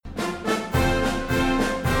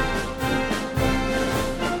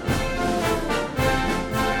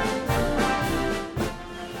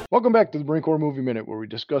Welcome back to the Marine Corps Movie Minute, where we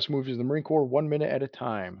discuss movies in the Marine Corps 1 minute at a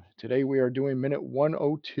time. Today we are doing minute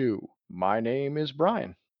 102. My name is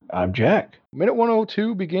Brian. I'm Jack. Minute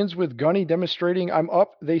 102 begins with Gunny demonstrating, "I'm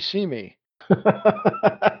up, they see me."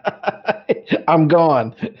 I'm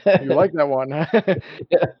gone. You like that one?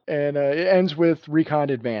 Yeah. And it ends with recon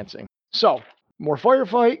advancing. So, more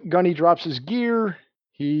firefight. Gunny drops his gear.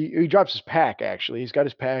 He drops his pack, actually. He's got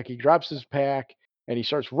his pack. He drops his pack, and he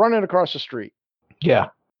starts running across the street. Yeah.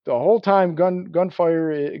 The whole time,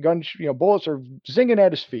 gunfire, bullets are zinging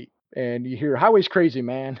at his feet, and you hear "Highway's crazy,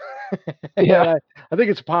 man." And Yeah. I think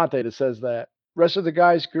it's Ponte that says that. Rest of the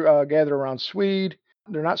guys gather around Swede.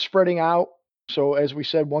 They're not spreading out, so as we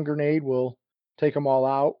said, one grenade will take them all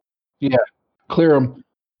out. Yeah. Clear them.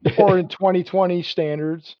 Or in 2020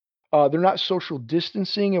 standards, they're not social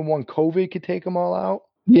distancing, and one COVID could take them all out.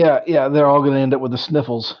 Yeah. They're all going to end up with the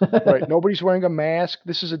sniffles. Right? Nobody's wearing a mask.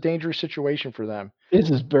 This is a dangerous situation for them. This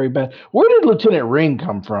is very bad. Where did Lieutenant Ring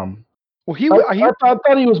come from? Well, I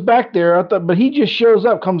thought he was back there. But he just shows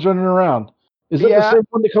up, comes running around. Is that the same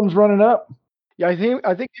one that comes running up? Yeah, I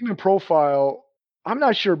think him in Profile. I'm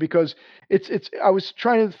not sure because it's. I was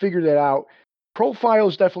trying to figure that out. Profile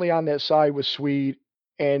is definitely on that side with Swede,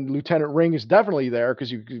 and Lieutenant Ring is definitely there because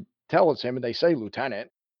you could tell it's him, and they say Lieutenant,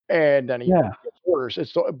 and then he Yeah. gets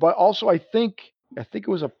orders. But also I think it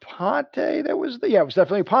was a Ponte that was it was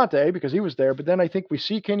definitely Ponte because he was there. But then I think we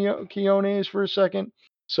see Quinones for a second.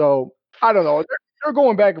 So I don't know. They're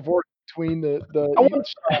going back and forth between the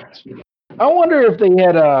sides. I wonder if they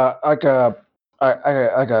had a I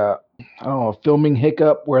don't know, a filming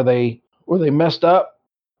hiccup where they messed up,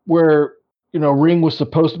 where Ring was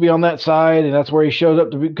supposed to be on that side, and that's where he showed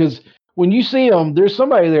up to be. Because when you see him, there's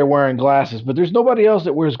somebody there wearing glasses, but there's nobody else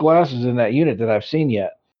that wears glasses in that unit that I've seen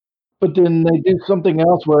yet. But then they do something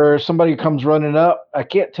else where somebody comes running up. I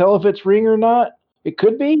can't tell if it's Ring or not. It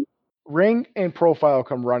could be. Ring and Profile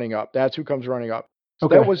come running up. That's who comes running up. So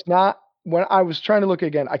Okay. that was not when I was trying to look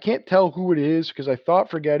again. I can't tell who it is because I thought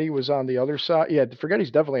Forgetti was on the other side. Yeah,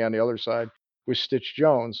 Forgetti's definitely on the other side with Stitch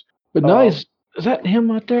Jones. But no, is that him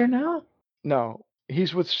out there now? No,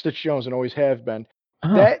 he's with Stitch Jones and always have been.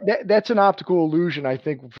 Huh. That's an optical illusion, I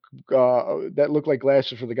think, that look like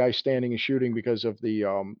glasses for the guy standing and shooting because of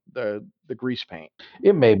the grease paint.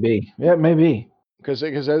 It may be. Yeah, it may be.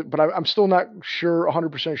 But I'm still not sure,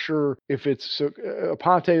 100% sure if it's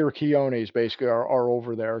Ponte or Quinones basically are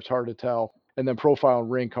over there. It's hard to tell. And then Profile and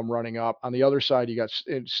Ring come running up. On the other side, you got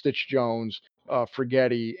Stitch Jones,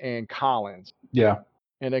 Forgetti, and Collins. Yeah.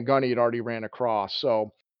 And then Gunny had already ran across.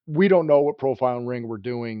 So we don't know what Profile and Ring were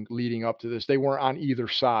doing leading up to this. They weren't on either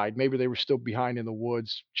side. Maybe they were still behind in the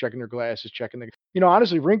woods, checking their glasses,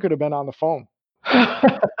 honestly, Ring could have been on the phone.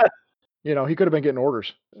 He could have been getting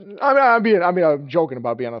orders. I'm joking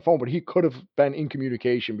about being on the phone, but he could have been in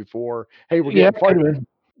communication before. Hey, we're getting fighting.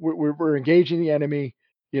 We're engaging the enemy.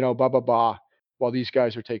 Blah blah blah. While these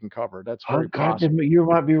guys are taking cover. That's very possible. You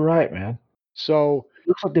might be right, man. So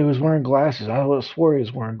looks like they was wearing glasses. I would have swore he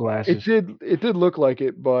was wearing glasses. It did look like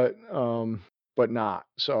it, but not.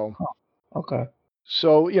 So okay.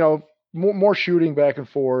 So more shooting back and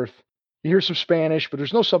forth. You hear some Spanish, but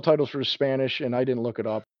there's no subtitles for the Spanish, and I didn't look it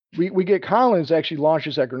up. We get Collins actually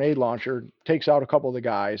launches that grenade launcher, takes out a couple of the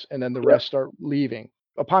guys, and then the rest start leaving.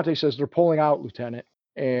 Aponte says they're pulling out, Lieutenant.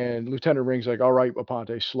 And Lieutenant Ring's like, all right,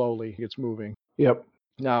 Aponte, slowly. He gets moving. Yep.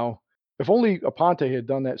 Now, if only Aponte had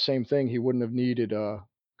done that same thing, he wouldn't have needed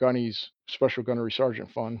Gunny's Special Gunnery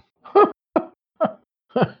Sergeant Fund.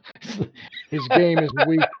 His game is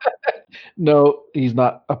weak. No, he's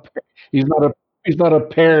not a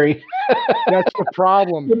Perry. That's the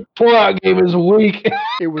problem. The pullout game is weak.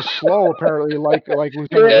 It was slow, apparently, like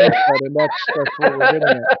Lieutenant Ring said, and that's what we're getting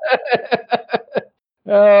at.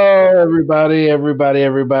 Oh, everybody.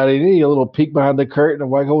 Need a little peek behind the curtain of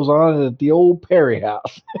what goes on at the old Perry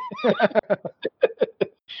house.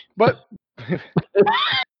 But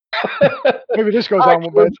maybe this goes on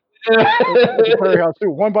at the Perry house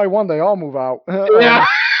too. One by one, they all move out. Yeah.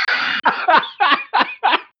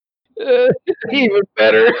 Even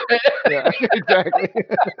better. Yeah, exactly.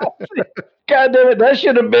 God damn it! That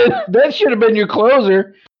should have been your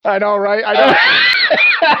closer. I know, right?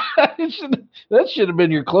 That should have been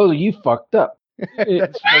your closer. You fucked up.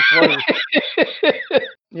 That's funny.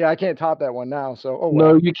 Yeah, I can't top that one now. So,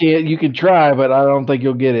 no, you can't. You can try, but I don't think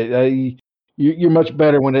you'll get it. You're much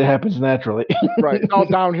better when it happens naturally. Right, it's all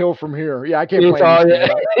downhill from here. Yeah, I can't play.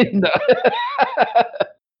 No.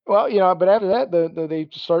 Well, but after that, they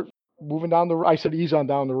start moving down the. I said ease on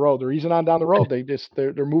down the road. They're easing on down the road.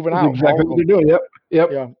 They're moving out. Exactly what they're doing. Yep.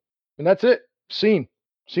 Yeah, and that's it.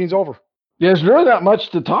 Scene's over. There's really not much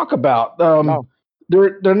to talk about. No.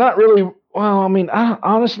 they're not really. Well, I mean,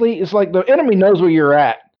 honestly, it's like the enemy knows where you're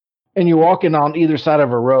at, and you're walking on either side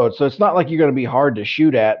of a road, so it's not like you're going to be hard to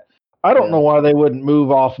shoot at. I don't Yeah. know why they wouldn't move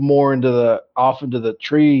off more into the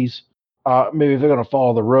trees. Maybe if they're going to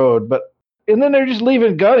follow the road, but and then they're just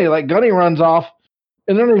leaving Gunny. Like Gunny runs off,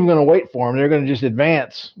 and they're not even going to wait for him. They're going to just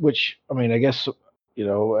advance. Which I mean, I guess they're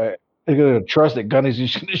going to trust that Gunny's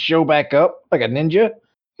just going to show back up like a ninja.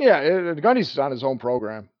 Yeah, Gundy's on his own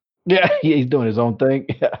program. Yeah, he's doing his own thing.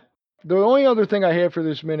 Yeah. The only other thing I have for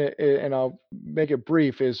this minute, and I'll make it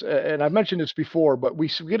brief, is, and I've mentioned this before, but we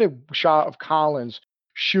get a shot of Collins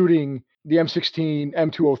shooting the M16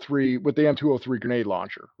 M203 with the M203 grenade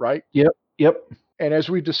launcher, right? Yep. And as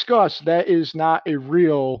we discussed, that is not a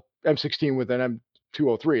real M16 with an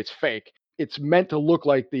M203. It's fake. It's meant to look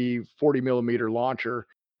like the 40 millimeter launcher,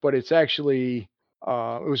 but it's actually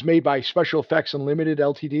it was made by Special Effects Unlimited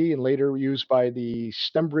Ltd. And later used by the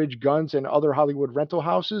Stembridge Guns and other Hollywood rental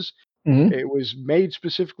houses. Mm-hmm. It was made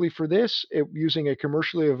specifically for this, using a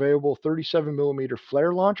commercially available 37 millimeter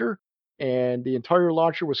flare launcher, and the entire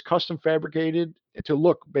launcher was custom fabricated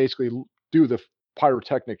to do the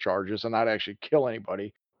pyrotechnic charges and not actually kill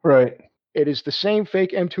anybody. Right. It is the same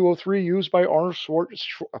fake M203 used by Arnold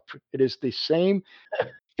Schwarzenegger. It is the same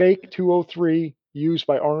fake 203 used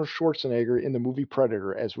by Arnold Schwarzenegger in the movie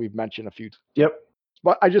Predator, as we've mentioned a few times. Yep.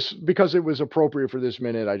 But because it was appropriate for this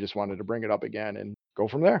minute, I just wanted to bring it up again and go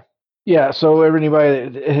from there. Yeah. So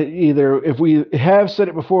everybody, either if we have said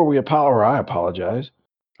it before, I apologize.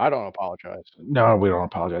 I don't apologize. No, we don't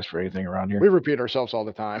apologize for anything around here. We repeat ourselves all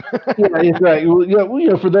the time. Yeah, it's right.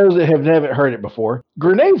 Well, for those that haven't heard it before,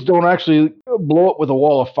 grenades don't actually blow up with a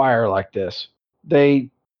wall of fire like this. They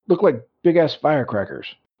look like big ass firecrackers.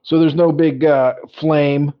 So there's no big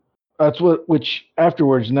flame. Which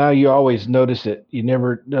afterwards, now you always notice it. You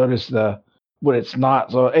never notice what it's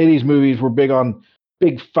not. So 80s movies were big on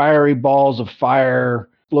big fiery balls of fire,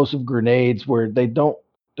 explosive grenades, where they don't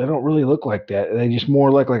really look like that. They just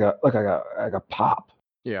more look like a pop.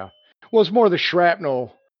 Yeah. Well, it's more the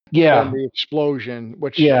shrapnel Yeah. than the explosion,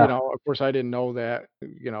 which, Yeah. of course I didn't know that,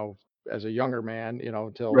 as a younger man,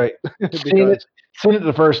 until Right. Seeing it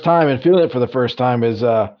the first time and feeling it for the first time is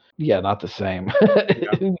not the same.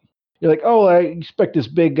 Yeah. You're like, oh, I expect this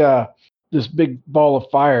big ball of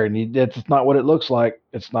fire, and that's not what it looks like.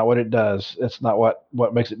 It's not what it does. It's not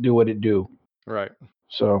what makes it do what it do. Right.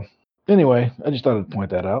 So anyway, I just thought I'd point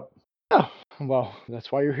that out. Oh, well,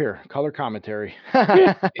 that's why you're here. Color commentary.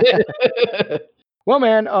 Well,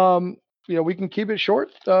 man, we can keep it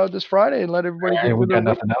short this Friday and let everybody get we to got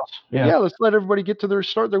nothing else. Yeah, let's let everybody get to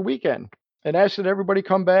start their weekend. And ask that everybody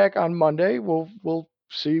come back on Monday. We'll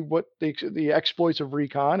see what the exploits of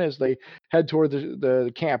recon as they head toward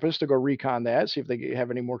the campus to go recon that, see if they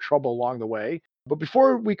have any more trouble along the way. But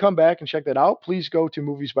before we come back and check that out, please go to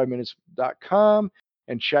moviesbyminutes.com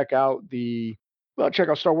and check out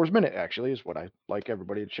Star Wars Minute, actually, is what I'd like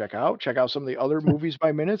everybody to check out. Check out some of the other Movies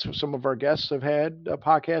by Minutes. Some of our guests have had a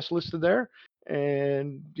podcast listed there.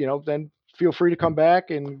 And, then feel free to come back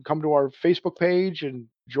and come to our Facebook page and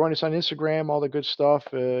join us on Instagram, all the good stuff.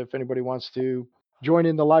 If anybody wants to join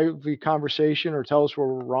in the lively conversation or tell us where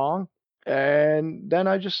we're wrong. And then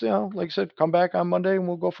I just, like I said, come back on Monday and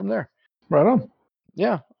we'll go from there. Right on.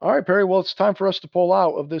 Yeah. All right, Perry. Well, it's time for us to pull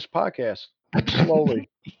out of this podcast slowly.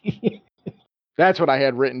 That's what I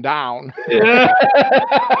had written down.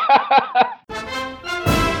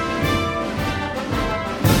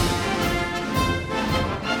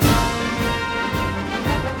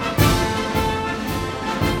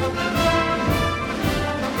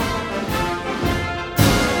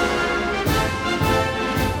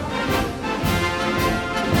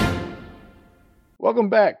 Welcome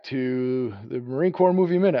back to the Marine Corps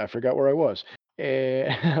Movie Minute. I forgot where I was.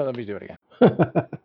 Let me do it again.